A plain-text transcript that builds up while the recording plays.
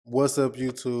What's up,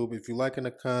 YouTube? If you're liking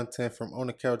the content from On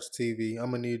the Couch TV, I'm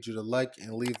going to need you to like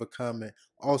and leave a comment.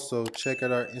 Also, check out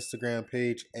our Instagram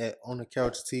page at On the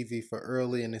Couch TV for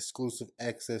early and exclusive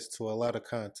access to a lot of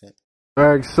content.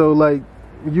 Alright, so like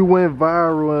you went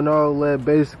viral and all that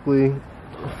basically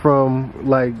from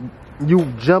like you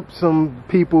jumped some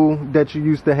people that you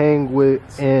used to hang with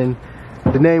and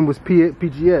the name was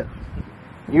PGF.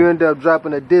 You ended up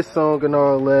dropping a diss song and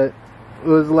all that. It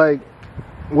was like,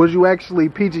 was you actually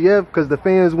PGF? Because the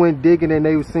fans went digging and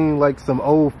they seen like some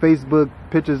old Facebook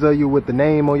pictures of you with the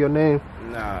name on your name.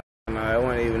 Nah, it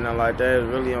wasn't even nothing like that. It was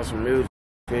really on some music,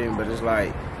 but it's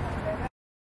like,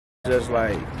 just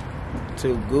like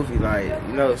too goofy, like,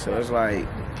 you know. So it's like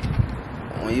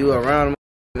when you around them,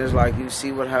 it's like you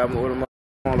see what happened with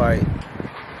them, like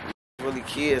really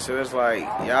kids. So it's like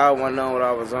y'all wasn't know what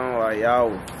I was on, like y'all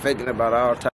was faking about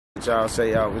all time. Y'all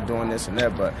say y'all was doing this and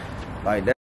that, but like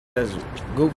that. That's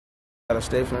goofy. Gotta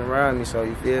stay from around me, so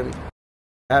you feel me?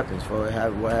 Happens for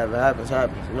it. Whatever happens,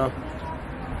 happens. You know.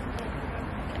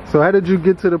 So how did you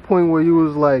get to the point where you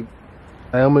was like,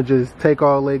 I'm gonna just take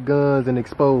all their guns and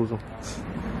expose them?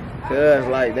 Cause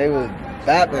like they was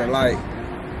bapping like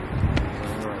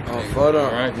for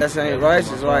them. That ain't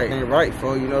righteous, right? Ain't right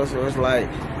for you know. So it's like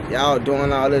y'all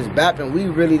doing all this bapping. We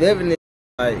really living it.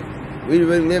 Like we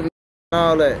really living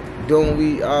all that,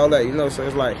 doing all that. You know. So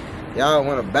it's like. Y'all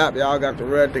want to bap, y'all got the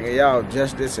real thing, and y'all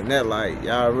just this and that, like,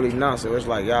 y'all really not. So it's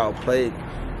like y'all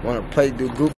want to play, do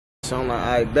goofy. So I'm like, all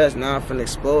right, best, now I'm finna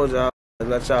expose y'all,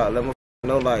 let me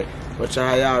know, like, what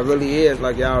y'all really is.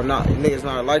 Like, y'all not, niggas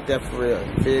not like that for real.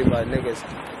 You feel me? Like,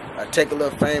 niggas take a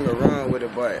little fame and run with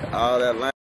it, but all that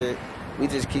line shit, we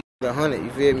just keep it 100, you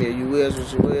feel me? You is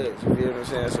what you is, you feel what I'm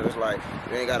saying? So it's like,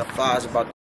 you ain't got to fuss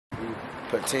about you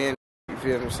pretend, you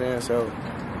feel what I'm saying? So,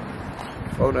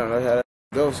 hold on, that's how that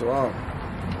go. So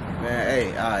man, hey,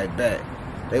 alright, bet.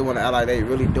 They wanna act like they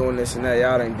really doing this and that.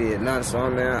 Y'all ain't did nothing. So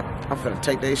man, I'm finna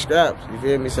take they scraps. You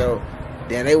feel me? So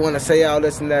then they wanna say all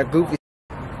this and that goofy.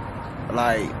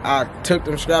 Like I took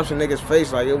them scraps in niggas'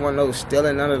 face. Like it wasn't no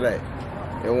stealing, none of that.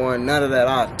 It wasn't none of that.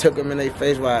 I took them in their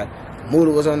face while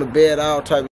MOODA was on the bed, all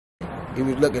type of. He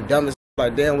was looking dumb as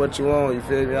like, damn, what you on? You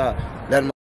feel me? I let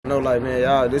him know, like, man,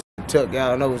 y'all this took.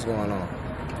 Y'all know what's going on.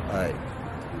 Like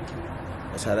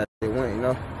that's how that shit went, you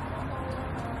know.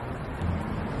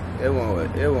 It won't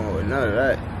with none of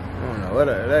that. I don't know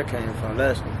where that came from.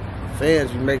 That's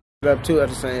fans be making it up too at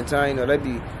the same time. You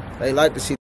know, they like to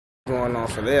see going on,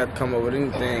 so they'll come up with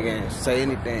anything and say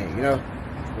anything, you know.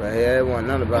 But yeah, it wasn't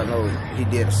nothing about no he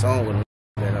did a song with him.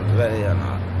 Yeah,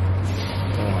 nah.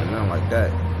 It wasn't nothing like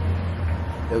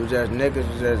that. It was just niggas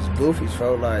was just goofies,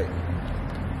 so like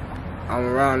I'm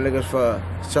around niggas for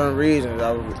certain reasons.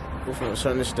 I was from a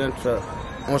certain extent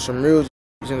on some music,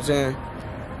 you know what I'm saying?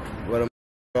 But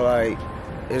like,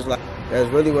 it's like, that's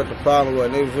really what the problem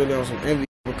was. They was really on some envy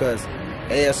because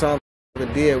as something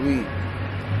did,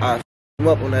 I f*** him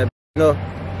up on that, you know?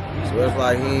 So it's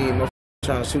like, he ain't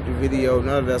trying to shoot the video,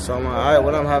 none of that. So I'm like, all right,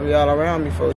 what I'm having y'all around me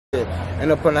for? Shit. Ain't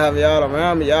no point in having y'all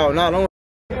around me. Y'all not on.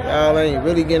 Y'all ain't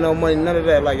really getting no money, none of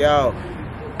that. Like, y'all,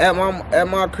 at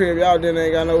my crib, y'all didn't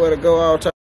ain't got nowhere to go all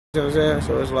time. You know what I'm saying?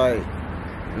 So it's like,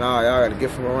 nah, y'all gotta get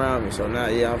from around me. So now,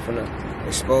 yeah, I'm finna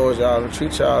expose y'all and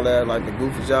treat y'all like the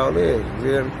goofies y'all is. You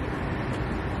feel me?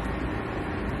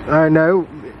 Alright, now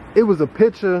it was a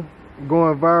picture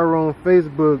going viral on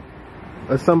Facebook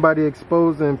of somebody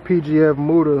exposing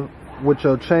PGFMooda with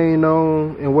your chain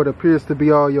on and what appears to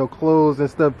be all your clothes and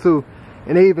stuff too.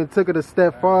 And they even took it a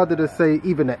step farther to say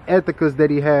even the ethicas that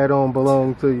he had on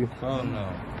belonged to you. Oh no.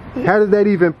 How does that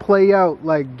even play out,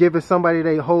 like giving somebody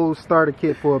their whole starter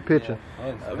kit for a picture?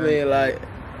 I mean, like,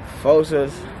 folks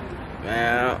is,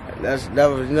 man, that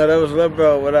was little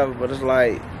bro, whatever. But it's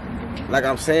like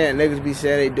I'm saying, niggas be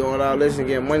saying they doing all this and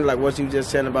getting money. Like what you just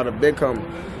saying about a big company.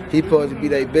 He supposed to be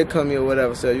that big company or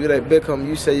whatever. So you that big company,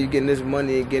 you say you getting this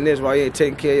money and getting this while you ain't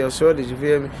taking care of your shorties. You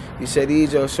feel me? You say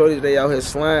these your shorties, they out here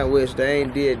slime, which they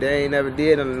ain't never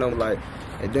did nothing. No, like,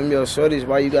 and them your shorties,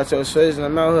 why you got your shorties and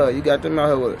them out here? You got them out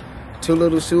here with 2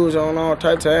 little shoes on all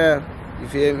type of time. You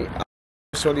feel me?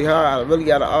 Shorty hard. I really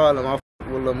got an odd on my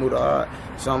with little MOODA hard.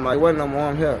 So I'm like, what no more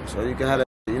I'm here. So you can have that,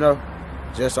 you know,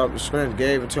 just off the screen,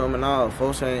 gave it to him and all.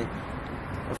 Folks ain't.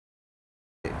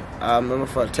 I remember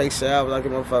for take sales like a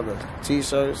motherfucker.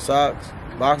 T-shirts, socks,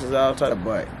 boxes, all type.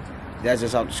 But that's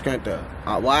just off the screen though.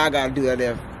 Why I gotta do that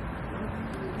if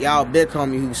y'all big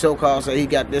homie who so-called say he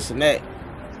got this and that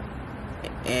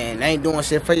and ain't doing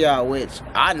shit for y'all, which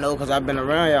I know because I've been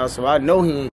around y'all, so I know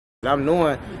he ain't. I'm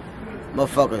knowing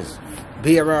motherfuckers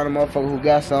be around a motherfucker who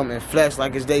got something and flex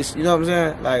like it's they, you know what I'm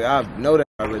saying? Like, I know that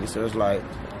already, so it's like,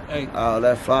 hey,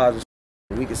 that flies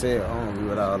We can say it on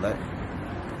with all that.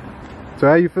 So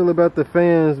how you feel about the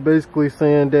fans basically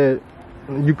saying that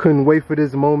you couldn't wait for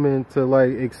this moment to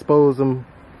like expose them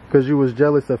because you was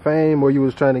jealous of fame, or you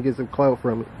was trying to get some clout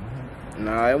from it?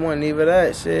 Nah, it wasn't even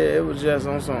that shit. It was just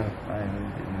on some.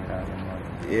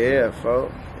 Yeah,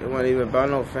 folks. It wasn't even about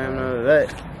no fame, none of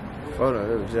that. For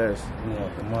them, it was just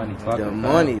the money. The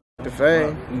money, the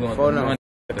fame. For them,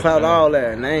 clout, all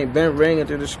that. And they ain't been ringing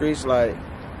through the streets like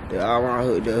the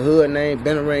hood name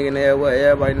been ringing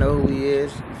everywhere. Everybody know who he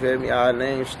is. You feel me? Our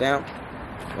name stamped.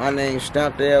 My name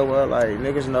stamped there. Well, like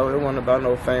niggas know it wasn't about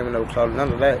no fame and no clout.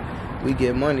 None of that. We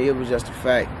get money. It was just a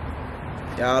fact.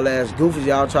 Y'all ass goofies,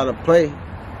 y'all try to play.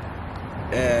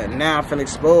 And now I'm finna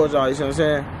expose y'all. You see what I'm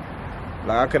saying?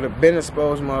 Like I could have been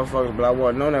exposed, motherfuckers, but I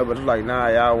wasn't know that. But it's like, nah,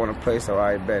 y'all want to play, so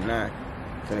I bet not.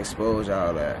 Finna expose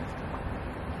y'all that.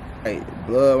 Hey,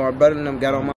 blood, my brother and them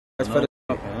got on my ass for the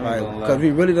like, because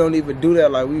we really don't even do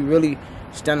that. Like, we really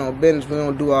stand on business. We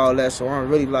don't do all that. So I'm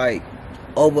really like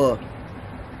over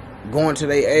going to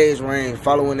their age range,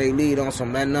 following their lead on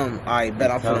some man them. I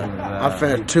bet I'm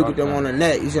finna trick them on the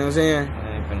net. You see what I'm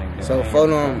saying? So for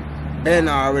them, been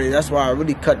already. That's why I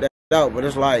really cut that out. But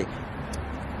it's like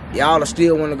y'all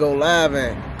still want to go live,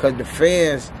 and cause the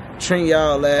fans treat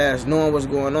y'all ass knowing what's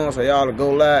going on, so y'all to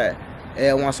go live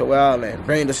every once in a while and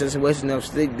bring the situation up,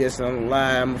 stick this on the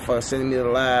live, motherfucker sending me the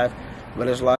live. But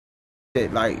it's like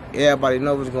everybody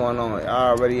know what's going on. I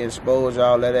already exposed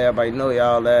y'all, let everybody know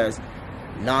y'all ass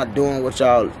not doing what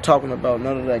y'all talking about,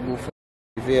 none of that goofy.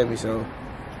 You feel me? So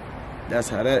that's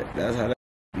how that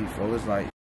be. For it's like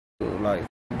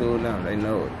do it now. They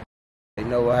know it. They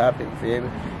know what happened. You feel me?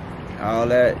 All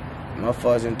that,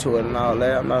 motherfuckers into it and all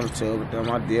that. I'm not chill with them.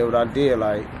 I did what I did.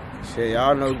 Like shit,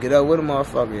 y'all know. Get up with a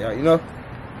motherfucker, y'all. You know.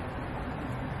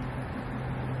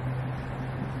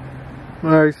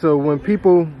 All right. So when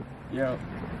people,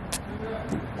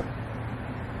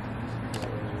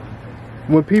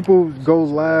 when people go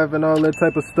live and all that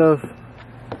type of stuff,